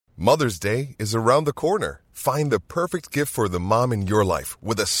Mother's Day is around the corner. Find the perfect gift for the mom in your life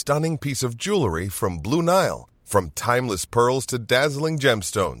with a stunning piece of jewelry from Blue Nile. From timeless pearls to dazzling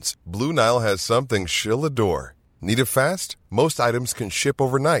gemstones, Blue Nile has something she'll adore. Need it fast? Most items can ship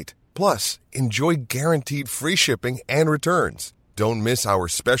overnight. Plus, enjoy guaranteed free shipping and returns. Don't miss our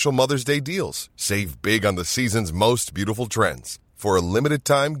special Mother's Day deals. Save big on the season's most beautiful trends. For a limited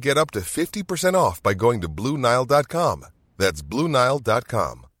time, get up to 50% off by going to BlueNile.com. That's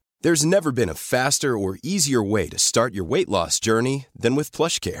BlueNile.com. There's never been a faster or easier way to start your weight loss journey than with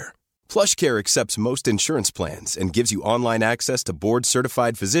PlushCare. PlushCare accepts most insurance plans and gives you online access to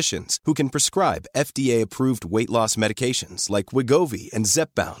board-certified physicians who can prescribe FDA-approved weight loss medications like Wegovy and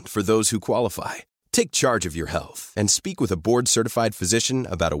Zepbound for those who qualify. Take charge of your health and speak with a board-certified physician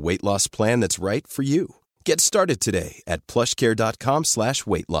about a weight loss plan that's right for you. Get started today at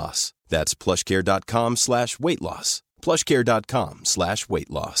plushcare.com/weight loss. That's plushcare.com/weight loss. plushcare.com/weight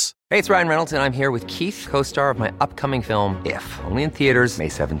loss. Hey, it's Ryan Reynolds, and I'm here with Keith, co-star of my upcoming film, If, only in theaters May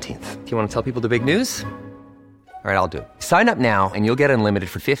 17th. Do you want to tell people the big news? All right, I'll do it. Sign up now and you'll get unlimited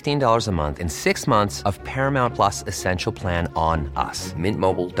for $15 a month and 6 months of Paramount Plus Essential Plan on us.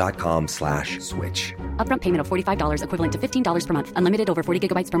 MintMobile.com/switch. Upfront payment of $45 equivalent to $15 per month. Unlimited over 40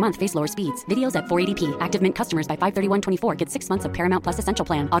 gigabytes per month. Face lower speeds. Videos at 480p. Active Mint customers by 531.24 get 6 months of Paramount Plus Essential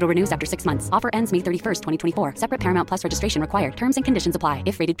Plan. Auto renews after 6 months. Offer ends May 31st, 2024. Separate Paramount Plus registration required. Terms and conditions apply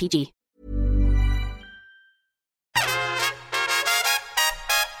if rated PG.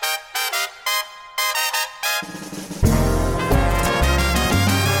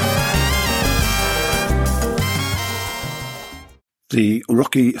 The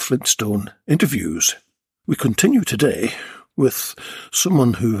Rocky Flintstone interviews. We continue today with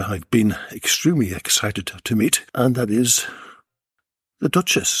someone who I've been extremely excited to meet, and that is the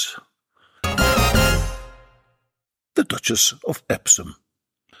Duchess. The Duchess of Epsom.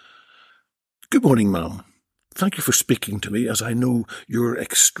 Good morning, ma'am. Thank you for speaking to me, as I know you're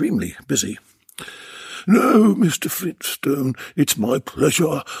extremely busy. No, Mr. Flintstone, it's my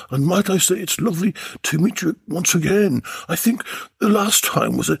pleasure, and might I say it's lovely to meet you once again. I think the last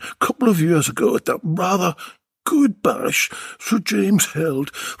time was a couple of years ago at that rather good bash Sir James held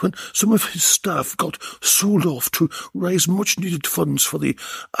when some of his staff got sold off to raise much-needed funds for the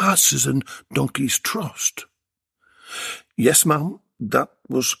Asses and Donkeys Trust. Yes, ma'am, that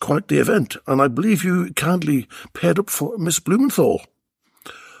was quite the event, and I believe you kindly paid up for Miss Blumenthal.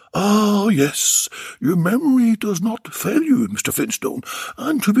 Ah, yes, your memory does not fail you, Mr. Flintstone,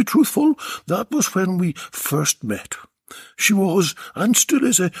 and to be truthful, that was when we first met. She was, and still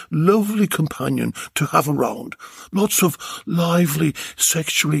is, a lovely companion to have around. Lots of lively,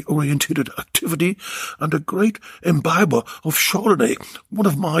 sexually orientated activity, and a great imbiber of Chardonnay, one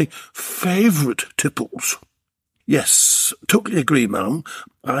of my favourite tipples. Yes, totally agree, ma'am.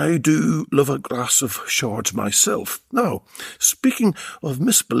 I do love a glass of Chards myself. Now, speaking of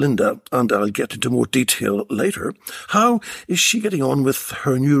Miss Belinda, and I'll get into more detail later, how is she getting on with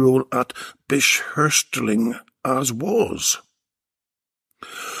her new role at Bishurstling as was?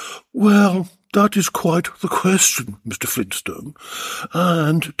 Well, that is quite the question, Mr. Flintstone,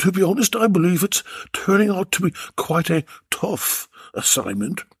 and to be honest, I believe it's turning out to be quite a tough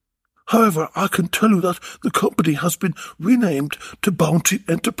assignment. However, I can tell you that the company has been renamed to Bounty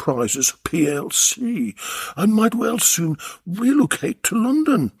Enterprises plc and might well soon relocate to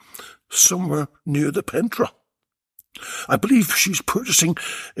London, somewhere near the Pentra. I believe she's purchasing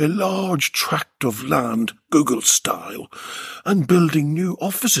a large tract of land, Google style, and building new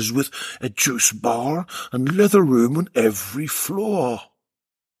offices with a juice bar and leather room on every floor.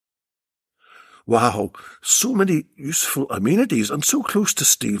 Wow, so many useful amenities and so close to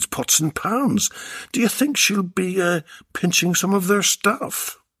Steve's pots and pans. Do you think she'll be pinching some of their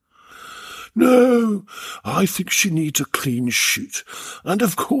staff? No, I think she needs a clean sheet, and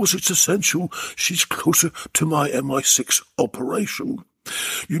of course it's essential she's closer to my MI6 operation.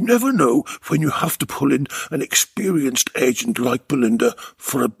 You never know when you have to pull in an experienced agent like Belinda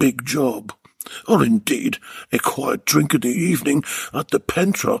for a big job, or indeed a quiet drink in the evening at the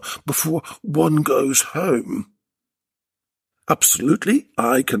Pentra before one goes home. Absolutely,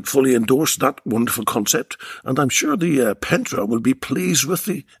 I can fully endorse that wonderful concept, and I'm sure the Pentra will be pleased with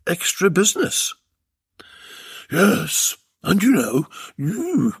the extra business. Yes, and you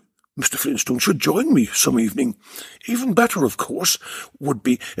Mr. Flintstone should join me some evening. Even better, of course, would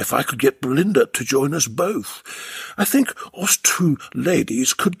be if I could get Belinda to join us both. I think us two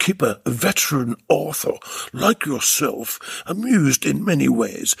ladies could keep a veteran author like yourself amused in many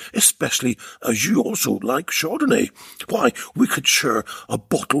ways, especially as you also like Chardonnay. Why, we could share a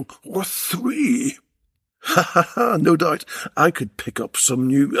bottle or 3. Ha ha ha, no doubt I could pick up some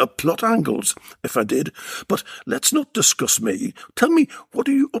new plot angles if I did, but let's not discuss me. Tell me, what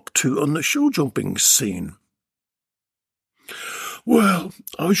are you up to on the show-jumping scene? Well,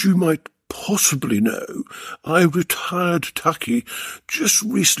 as you might possibly know, I retired tacky just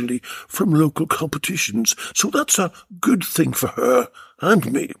recently from local competitions, so that's a good thing for her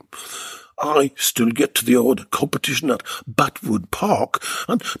and me. I still get to the odd competition at Batwood Park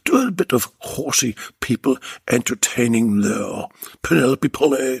and do a bit of horsey people entertaining there, Penelope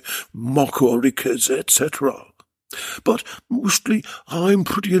Polly, Marco Enriquez, etc. But mostly I'm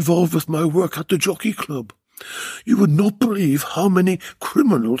pretty involved with my work at the Jockey Club. You would not believe how many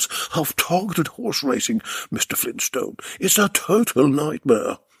criminals have targeted horse racing, Mr. Flintstone. It's a total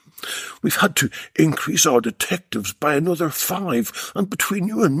nightmare. We've had to increase our detectives by another 5, and between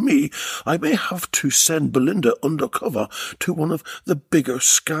you and me, I may have to send Belinda undercover to one of the bigger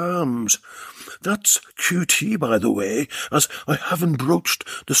scams. That's QT, by the way, as I haven't broached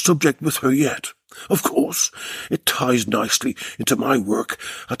the subject with her yet. Of course, it ties nicely into my work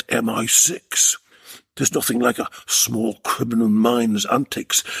at MI6. There's nothing like a small criminal mind's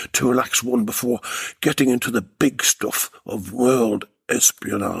antics to relax one before getting into the big stuff of world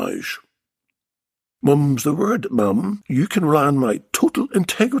espionage. Mum's the word, Mum. You can rely on my total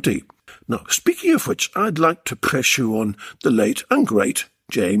integrity. Now, speaking of which, I'd like to press you on the late and great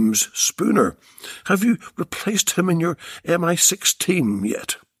James Spooner. Have you replaced him in your MI6 team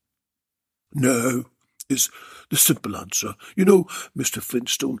yet? No, is the simple answer. You know, Mr.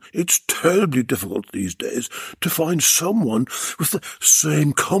 Flintstone, it's terribly difficult these days to find someone with the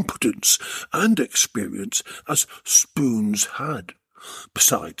same competence and experience as Spoons had.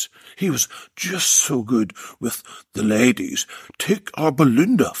 Besides, he was just so good with the ladies. Take our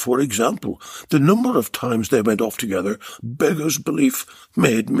Belinda, for example. The number of times they went off together, beggars belief,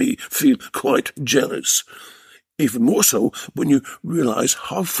 made me feel quite jealous. Even more so when you realise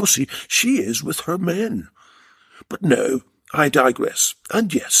how fussy she is with her men. But no, I digress.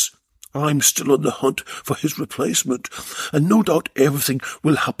 And yes, I'm still on the hunt for his replacement, and no doubt everything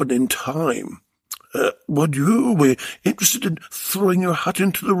will happen in time. Would you be interested in throwing your hat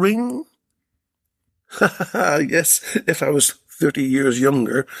into the ring? Yes, if I was 30 years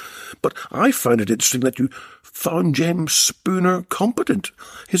younger. But I find it interesting that you found James Spooner competent.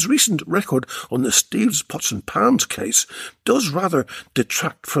 His recent record on the Steels, Pots and Pans case does rather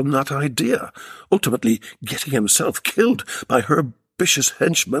detract from that idea, ultimately getting himself killed by her vicious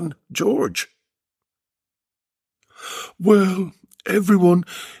henchman, George. Well, everyone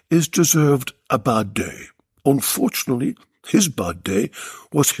is deserved a bad day. Unfortunately, his bad day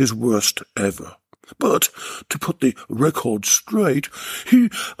was his worst ever. But, to put the record straight, he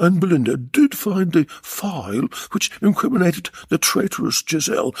and Belinda did find the file which incriminated the traitorous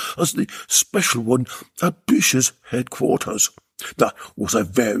Giselle as the special one at Duchess headquarters. That was a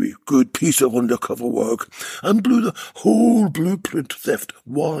very good piece of undercover work, and blew the whole blueprint theft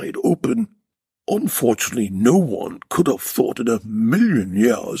wide open. Unfortunately, no one could have thought in a million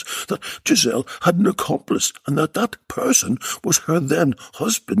years that Giselle had an accomplice, and that person was her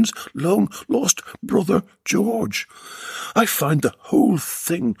then-husband's long-lost brother George. I find the whole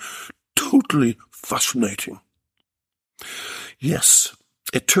thing totally fascinating. Yes,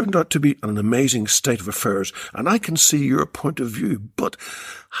 it turned out to be an amazing state of affairs, and I can see your point of view, but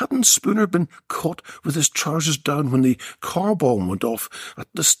hadn't Spooner been caught with his trousers down when the car bomb went off at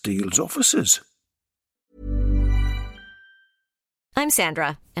the Steels offices? I'm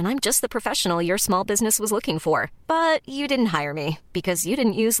Sandra, and I'm just the professional your small business was looking for. But you didn't hire me because you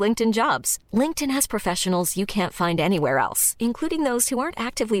didn't use LinkedIn Jobs. LinkedIn has professionals you can't find anywhere else, including those who aren't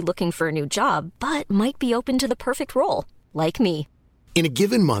actively looking for a new job, but might be open to the perfect role, like me. In a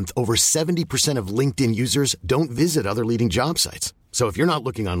given month, over 70% of LinkedIn users don't visit other leading job sites. So if you're not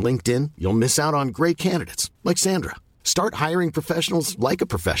looking on LinkedIn, you'll miss out on great candidates, like Sandra. Start hiring professionals like a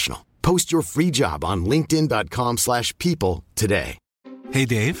professional. Post your free job on linkedin.com/people today. Hey,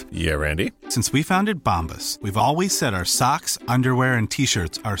 Dave. Yeah, Randy. Since we founded Bombas, we've always said our socks, underwear, and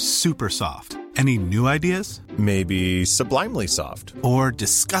T-shirts are super soft. Any new ideas? Maybe sublimely soft. Or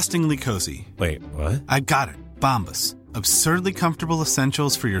disgustingly cozy. Wait, what? I got it. Bombas. Absurdly comfortable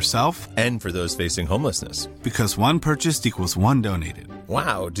essentials for yourself and for those facing homelessness. Because one purchased equals one donated.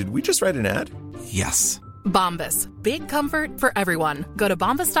 Wow, did we just write an ad? Yes. Bombas. Big comfort for everyone. Go to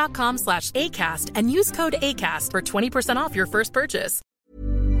bombas.com/ACAST and use code ACAST for 20% off your first purchase.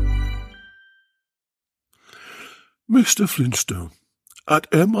 Mr. Flintstone, at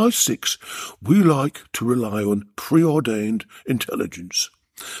MI6, we like to rely on preordained intelligence.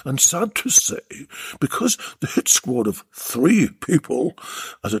 And sad to say, because the hit squad of 3 people,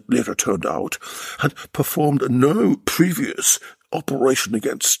 as it later turned out, had performed no previous operation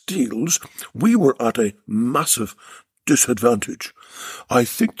against steals, we were at a massive disadvantage. I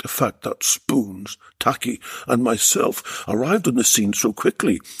think the fact that Spoons, Tacky, and myself arrived on the scene so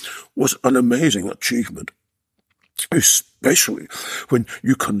quickly was an amazing achievement, especially when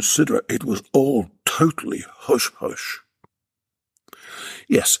you consider it was all totally hush-hush.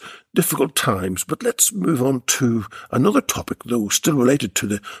 Yes, difficult times, but let's move on to another topic, though still related to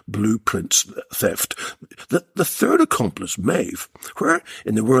the blueprints theft. The third accomplice, Maeve, where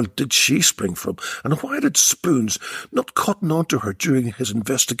in the world did she spring from, and why did Spoons not cotton on to her during his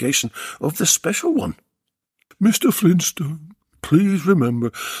investigation of the special one? Mr. Flintstone, please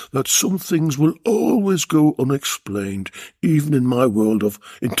remember that some things will always go unexplained, even in my world of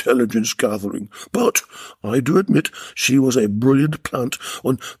intelligence gathering. But I do admit she was a brilliant plant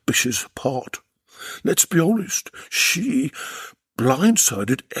on Bish's part. Let's be honest, she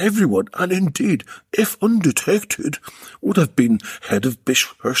blindsided everyone, and indeed, if undetected, would have been head of Bish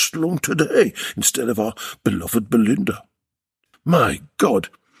Hurstlow today, instead of our beloved Belinda. My God,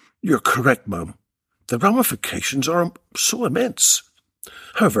 you're correct, ma'am. The ramifications are so immense.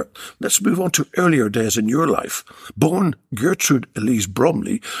 However, let's move on to earlier days in your life. Born Gertrude Elise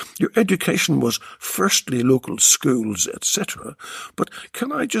Bromley, your education was firstly local schools, etc. But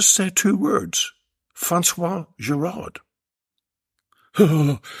can I just say 2 words? Francois Girard.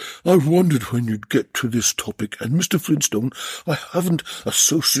 I wondered when you'd get to this topic, and Mr. Flintstone, I haven't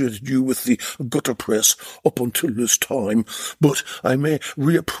associated you with the gutter press up until this time, but I may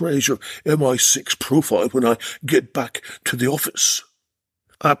reappraise your MI6 profile when I get back to the office.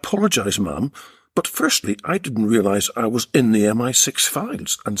 I apologise, ma'am, but firstly, I didn't realise I was in the MI6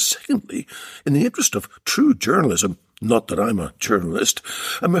 files, and secondly, in the interest of true journalism, not that I'm a journalist,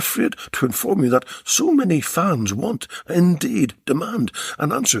 I'm afraid to inform you that so many fans want, indeed demand,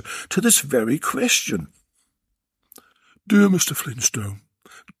 an answer to this very question. Dear Mr. Flintstone,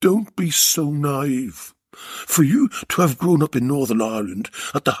 don't be so naive. For you to have grown up in Northern Ireland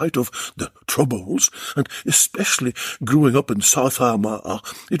at the height of the Troubles, and especially growing up in South Armagh,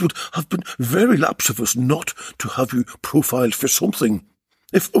 it would have been very lapse of us not to have you profiled for something,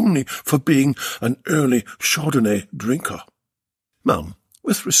 if only for being an early Chardonnay drinker. Ma'am,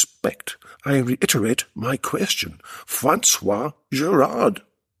 with respect, I reiterate my question. Francois Girard.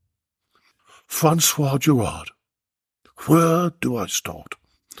 Francois Girard. Where do I start?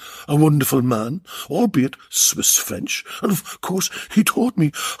 A wonderful man, albeit Swiss-French, and of course he taught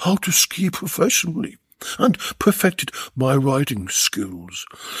me how to ski professionally, and perfected my riding skills,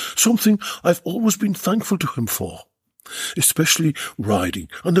 something I've always been thankful to him for, especially riding,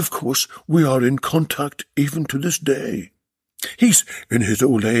 and of course we are in contact even to this day. He's in his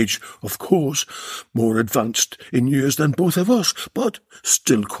old age, of course, more advanced in years than both of us, but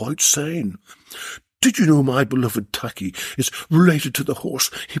still quite sane. Did you know my beloved Tacky is related to the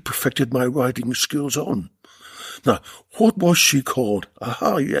horse he perfected my riding skills on? Now, what was she called?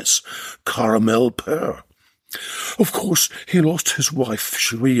 Aha, yes, Caramel Pear. Of course, he lost his wife,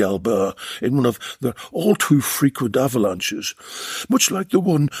 Cherie Albert, in one of their all-too-frequent avalanches, much like the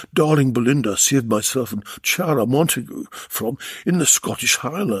one darling Belinda saved myself and Chara Montague from in the Scottish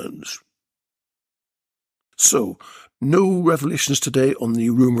Highlands. So, no revelations today on the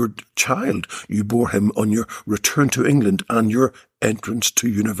rumoured child you bore him on your return to England and your entrance to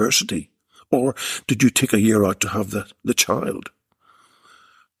university? Or did you take a year out to have the child?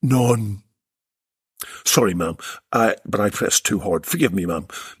 None. Sorry, ma'am, but I pressed too hard. Forgive me, ma'am.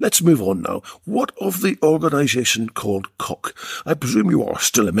 Let's move on now. What of the organisation called Cock? I presume you are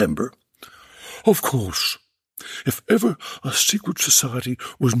still a member? Of course. If ever a secret society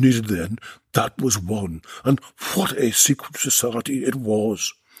was needed then, that was one, and what a secret society it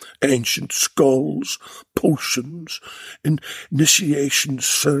was. Ancient skulls, potions, initiation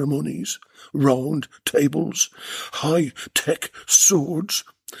ceremonies, round tables, high-tech swords.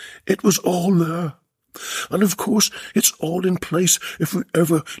 It was all there. And of course, it's all in place if we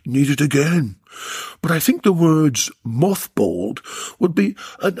ever need it again. But I think the words mothballed would be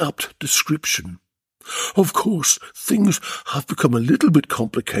an apt description. Of course, things have become a little bit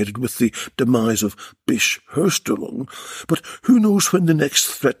complicated with the demise of Bish Hurstlow, but who knows when the next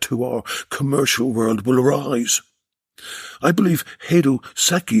threat to our commercial world will arise. I believe Heido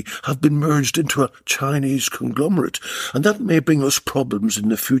Seki have been merged into a Chinese conglomerate, and that may bring us problems in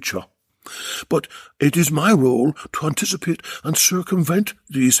the future. But it is my role to anticipate and circumvent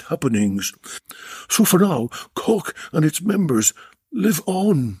these happenings. So for now, Cork and its members live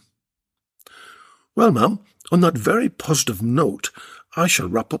on. Well, ma'am, on that very positive note, I shall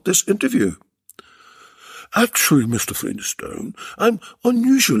wrap up this interview. Actually, Mr. Flintstone, I'm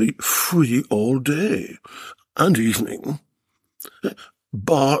unusually free all day and evening,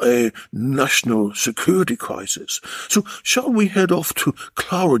 bar a national security crisis. So shall we head off to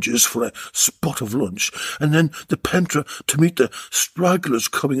Claridge's for a spot of lunch, and then the Pentra to meet the stragglers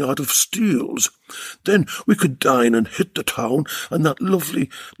coming out of Steele's? Then we could dine and hit the town and that lovely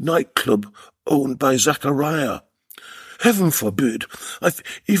nightclub owned by Zachariah. Heaven forbid, I've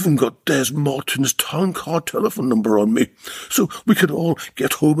even got Des Martin's town car telephone number on me, so we can all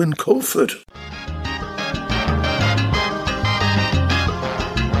get home in comfort.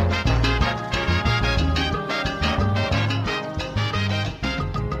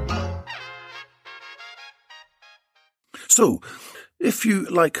 So, if you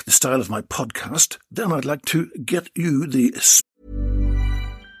like the style of my podcast, then I'd like to get you the...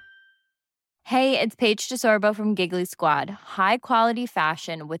 Hey, it's Paige DeSorbo from Giggly Squad. High quality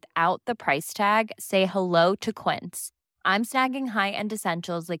fashion without the price tag. Say hello to Quince. I'm snagging high-end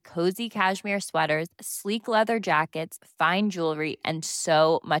essentials like cozy cashmere sweaters, sleek leather jackets, fine jewelry, and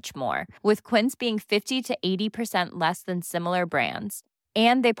so much more. With Quince being 50 to 80% less than similar brands.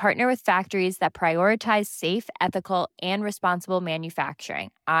 And they partner with factories that prioritize safe, ethical, and responsible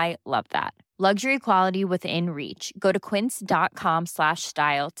manufacturing. I love that. Luxury quality within reach. Go to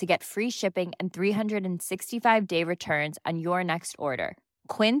quince.com/style to get free shipping and 365-day returns on your next order.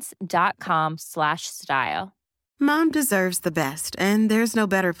 Quince.com/style. Mom deserves the best, and there's no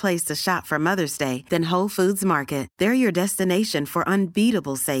better place to shop for Mother's Day than Whole Foods Market. They're your destination for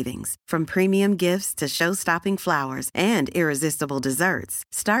unbeatable savings, from premium gifts to show-stopping flowers and irresistible desserts.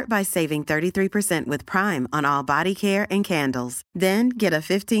 Start by saving 33% with Prime on all body care and candles. Then get a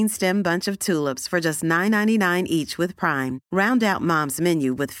 15-stem bunch of tulips for just $9.99 each with Prime. Round out Mom's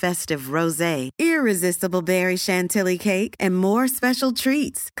menu with festive rosé, irresistible berry chantilly cake, and more special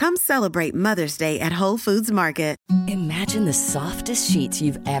treats. Come celebrate Mother's Day at Whole Foods Market. Imagine the softest sheets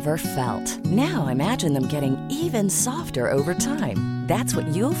you've ever felt. Now imagine them getting even softer over time. That's what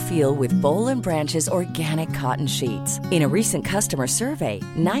you'll feel with Boll & Branch's organic cotton sheets. In a recent customer survey,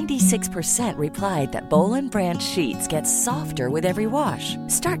 96% replied that Boll & Branch sheets get softer with every wash.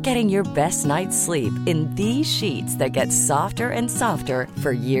 Start getting your best night's sleep in these sheets that get softer and softer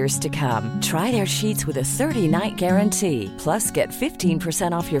for years to come. Try their sheets with a 30-night guarantee. Plus, get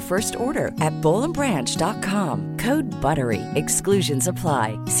 15% off your first order at bollandbranch.com. Code BUTTERY. Exclusions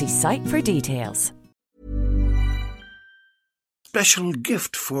apply. See site for details. Special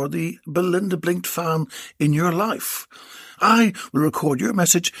gift for the Belinda Blinked fan in your life. I will record your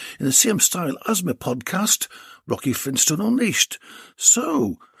message in the same style as my podcast, Rocky Flintstone Unleashed.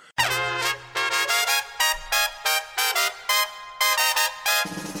 So...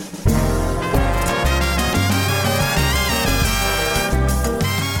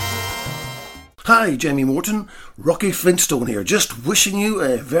 Hi, Jamie Morton, Rocky Flintstone here, just wishing you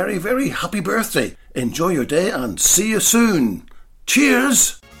a very, very happy birthday. Enjoy your day and see you soon.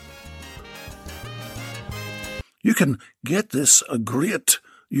 Cheers! You can get this a great,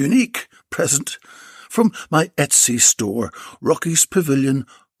 unique present from my Etsy store, Rocky's Pavilion,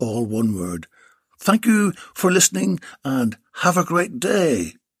 all one word. Thank you for listening and have a great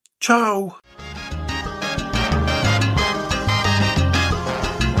day. Ciao!